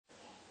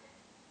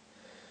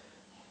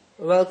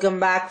Welcome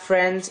back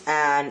friends,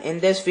 and in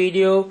this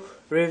video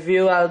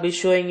review I'll be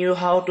showing you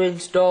how to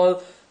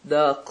install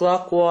the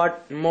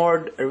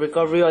clockwordmod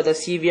recovery or the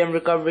CVM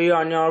recovery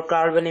on your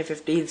Karbonn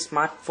a15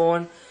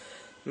 smartphone.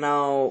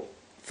 Now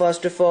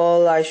first of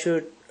all I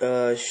should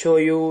show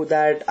you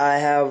that I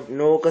have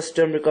no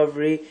custom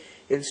recovery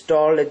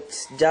installed.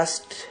 It's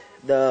just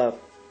the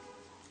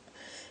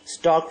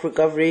stock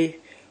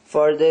recovery.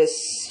 For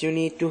this you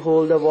need to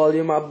hold the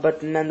volume up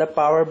button and the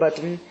power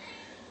button,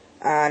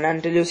 and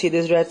until you see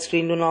this red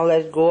screen, do not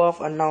let it go off,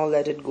 and now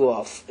let it go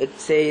off. It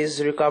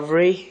says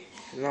recovery.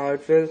 Now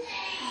it will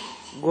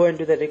go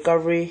into the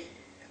recovery.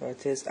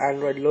 It says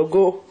Android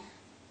logo,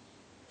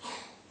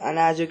 and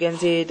as you can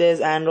see it is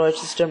Android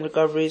system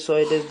recovery, so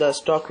it is the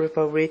stock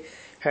recovery.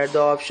 Here the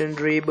options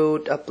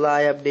reboot,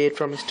 apply, update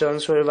from external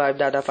storage, revive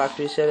data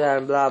factory set,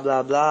 and blah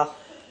blah blah.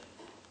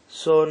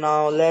 So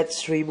now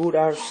let's reboot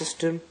our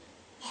system,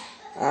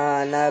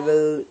 and I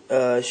will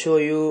show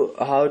you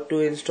how to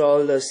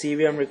install the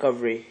CVM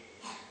recovery.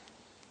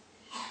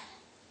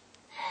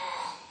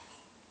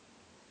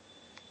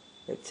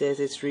 It says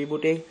it's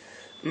rebooting.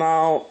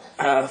 Now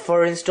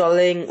for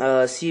installing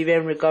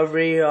CVM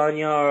recovery on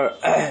your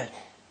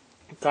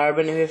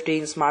Karbonn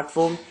a15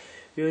 smartphone,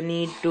 you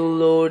need to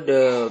load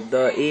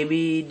the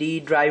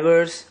ABD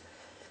drivers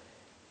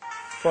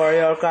for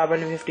your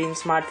Karbonn a15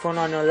 smartphone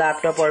on your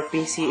laptop or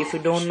PC. If you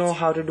don't know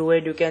how to do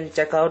it, you can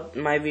check out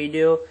my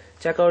video.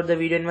 Check out the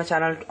video in my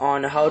channel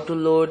on how to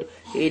load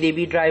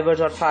ADB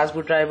drivers or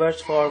fastboot drivers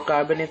for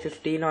Karbonn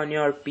a15 on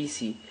your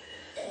PC.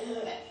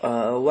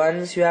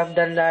 Once you have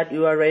done that,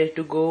 you are ready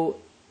to go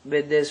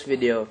with this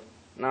video.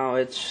 Now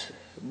it's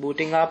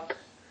booting up.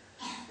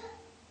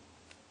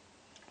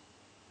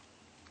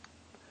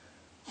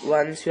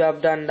 Once you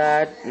have done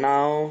that,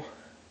 now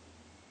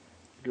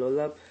load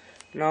up.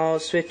 Now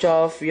switch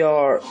off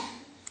your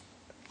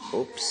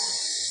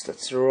oops,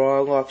 that's the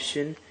wrong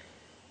option.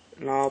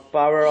 Now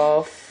power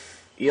off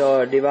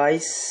your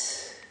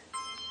device,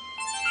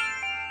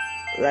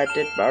 let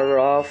it power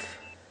off.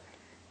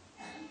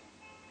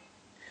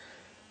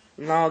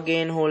 Now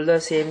again hold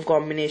the same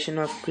combination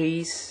of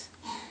keys,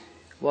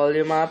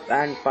 volume up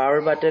and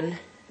power button,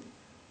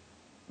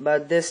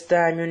 but this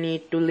time you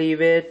need to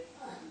leave it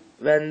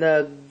when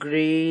the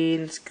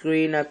green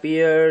screen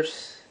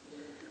appears.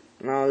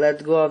 Now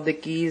let go of the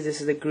keys.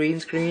 This is the green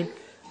screen.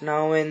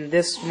 Now in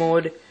this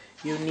mode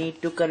you need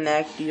to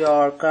connect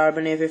your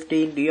Karbonn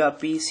a15 to your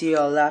PC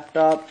or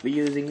laptop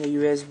using a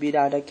USB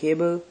data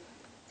cable.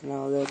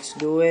 Now let's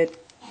do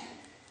it.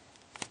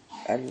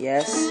 And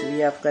yes, we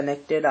have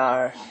connected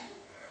our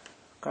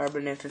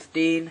Karbonn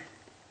a15.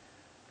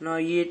 Now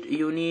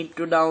you need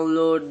to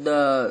download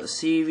the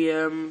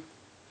CVM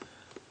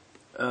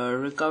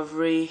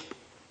recovery.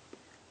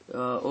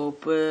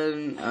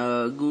 Open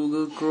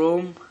Google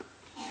Chrome.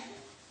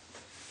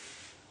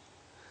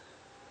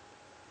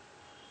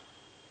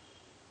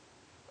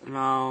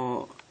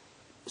 Now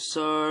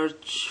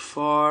search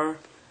for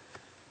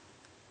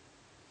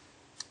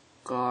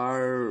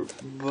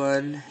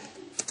Karbonn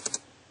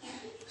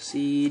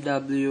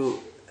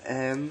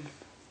CWM.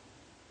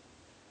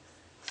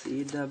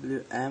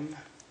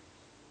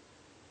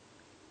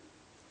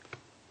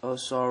 Oh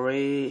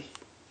sorry,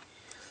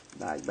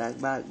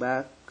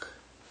 back.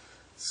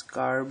 It's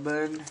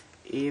Karbonn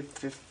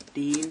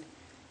a15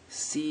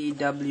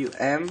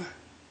 CWM.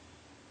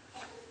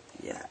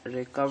 Yeah,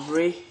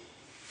 recovery.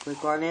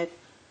 Click on it,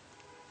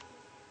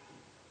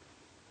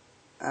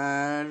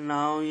 and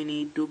now you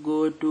need to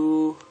go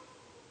to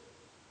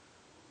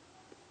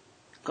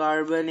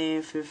Karbonn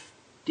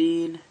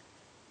a15.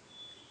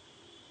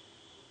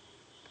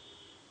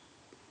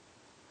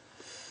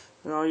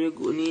 Now you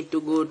need to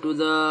go to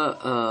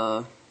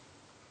the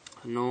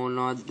no,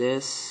 not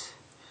this.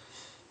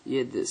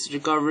 Yeah, this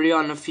recovery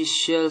on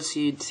official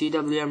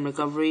CWM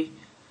recovery.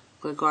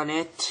 Click on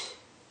it.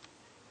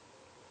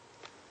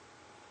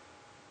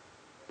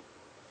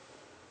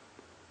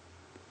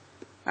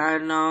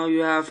 And now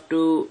you have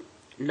to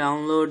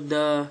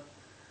download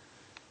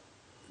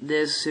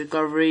this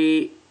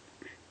recovery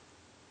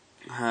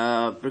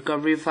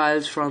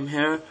files from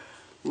here.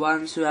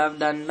 Once you have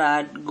done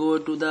that, go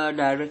to the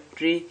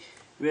directory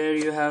where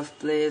you have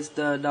placed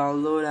the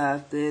download. I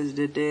have placed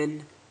it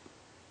in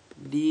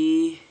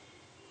the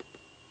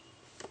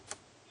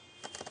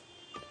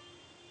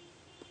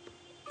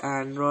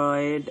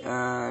Android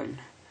and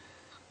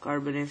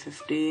Karbonn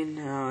a15.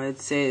 Now it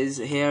says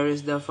here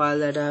is the file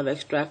that I have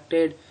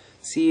extracted,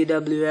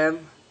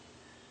 CWM.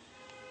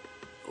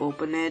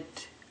 Open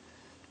it.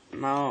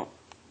 Now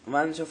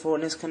once your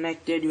phone is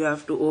connected, you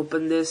have to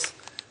open this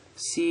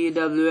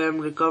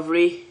CWM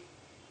recovery.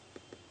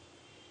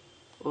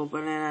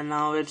 Open it, and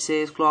now it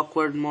says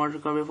clockwordmod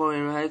recovery for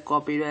Android.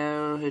 Copy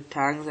hit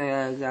thanks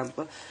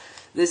example.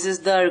 This is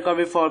the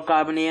recovery for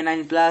Karbonn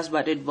a9 Plus,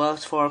 but it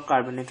works for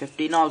Karbonn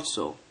a15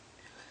 also.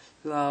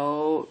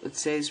 Now it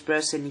says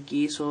press any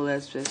key, so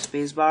let's press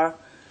spacebar.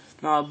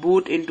 Now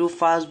boot into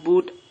fast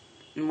boot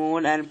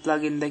mode and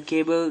plug in the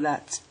cable.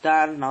 That's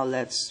done. Now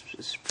let's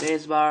press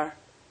spacebar.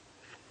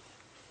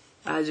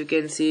 As you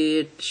can see,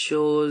 it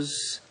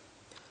shows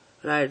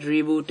Right,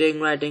 rebooting,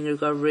 writing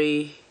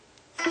recovery,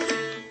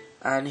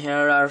 and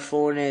here our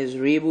phone is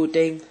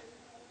rebooting.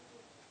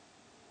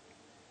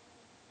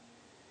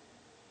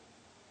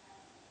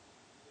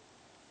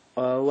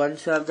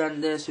 Once you have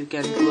done this, you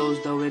can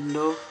close the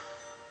window.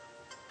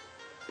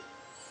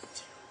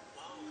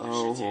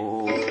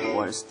 Oh,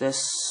 what's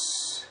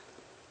this?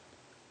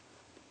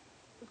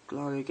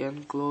 You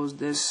can close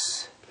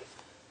this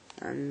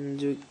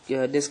and you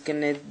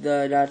disconnect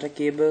the data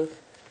cable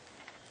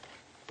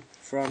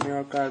from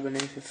your Karbonn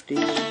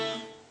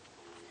a15.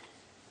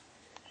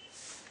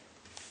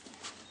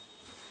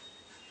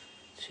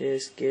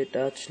 Just get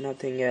touch,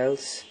 nothing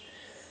else.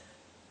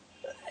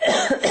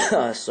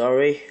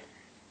 Sorry.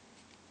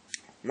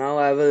 Now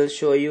I will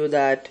show you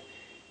that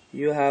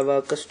you have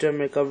a custom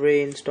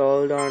recovery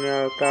installed on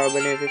your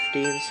Karbonn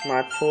a15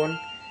 smartphone.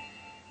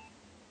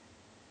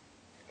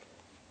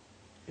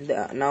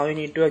 Now you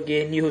need to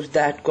again use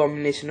that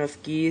combination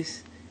of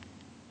keys.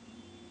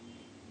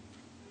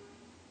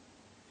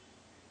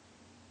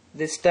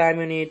 This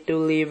time you need to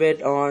leave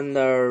it on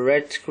the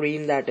red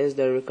screen, that is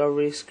the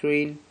recovery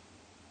screen.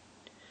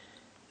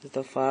 This is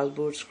the fast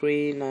boot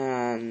screen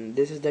and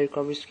this is the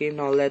recovery screen.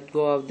 Now let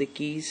go of the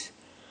keys.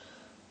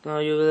 Now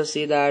you will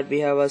see that we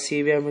have a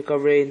CVM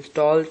recovery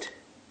installed.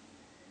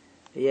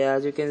 Yeah,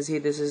 as you can see,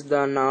 this is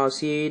the now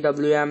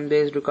CWM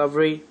based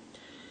recovery,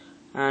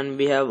 and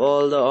we have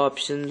all the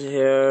options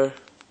here.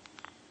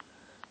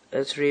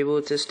 Let's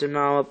reboot system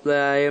now,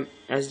 apply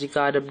SD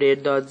card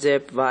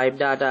update.zip, wipe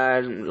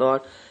data, and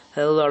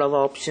hell lot of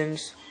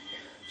options.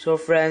 So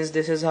friends,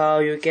 this is how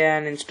you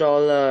can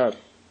install a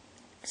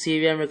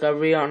CVM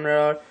recovery on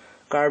your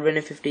Karbonn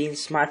a15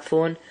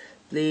 smartphone.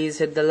 Please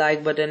hit the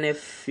like button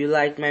if you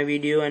liked my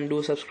video and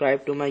do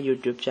subscribe to my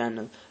YouTube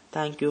channel.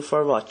 Thank you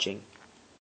for watching.